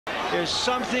There's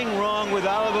something wrong with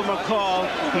Oliver McCall.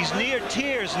 He's near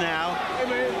tears now.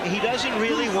 He doesn't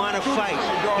really want to fight.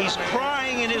 He's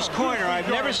crying in his corner. I've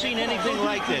never seen anything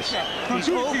like this. He's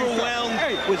overwhelmed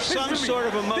with some sort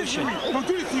of emotion. Don't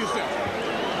do this to yourself.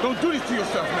 Don't do this to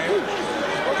yourself, man.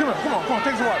 Come on,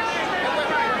 take some water.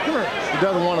 Come here. He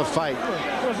doesn't want to fight. Come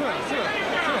on, sit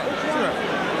down.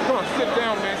 Come on, sit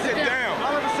down, man. Sit down.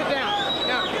 Oliver, sit down.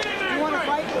 Now, you want to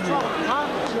fight? What's wrong? Huh?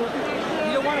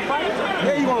 You don't want to fight?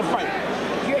 Yeah, you want to fight.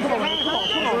 Come on.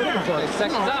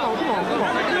 Seconds out. Come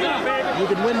on. You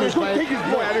can win this fight. Take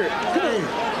this boy out here. Come on.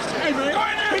 Hey, man.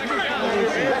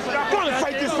 Go and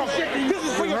fight this fucker. This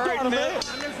is for your daughter, man.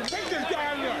 Take this guy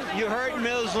out here. You heard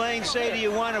Mills Lane say, do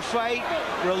you want to fight?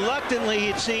 Reluctantly,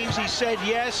 it seems, he said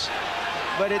yes,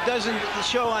 but it doesn't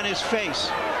show on his face.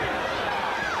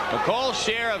 McCall's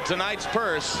share of tonight's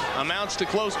purse amounts to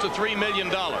close to $3 million.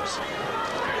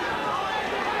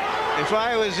 If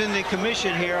I was in the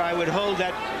commission here, I would hold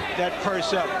that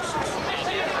purse up.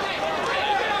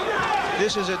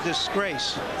 This is a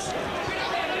disgrace.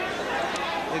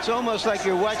 It's almost like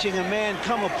you're watching a man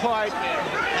come apart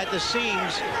at the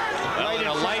seams. Well, in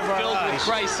a life filled with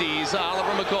crises,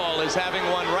 Oliver McCall is having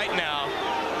one right now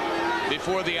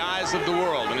before the eyes of the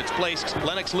world, and it's placed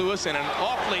Lennox Lewis in an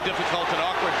awfully difficult and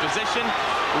awkward position.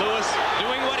 Lewis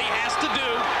doing what he has to do.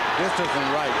 This isn't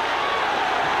right.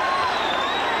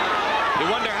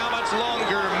 You wonder how much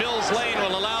longer Mills Lane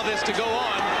will allow this to go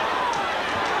on,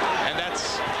 and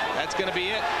that's going to be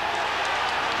it.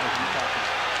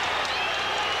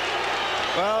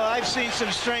 Well, I've seen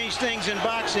some strange things in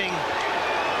boxing.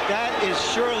 That is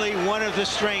surely one of the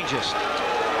strangest.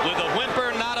 With a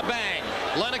whimper, not a bang,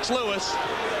 Lennox Lewis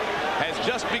has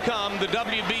just become the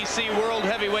WBC World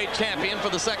Heavyweight Champion for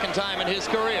the second time in his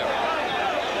career.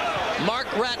 Mark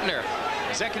Ratner,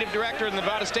 Executive Director of the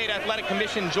Nevada State Athletic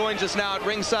Commission, joins us now at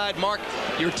ringside. Mark,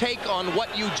 your take on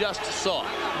what you just saw.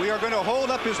 We are going to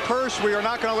hold up his purse. We are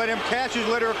not going to let him cash his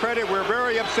letter of credit. We're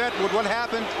very upset with what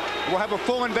happened. We'll have a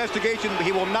full investigation.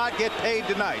 He will not get paid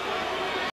tonight.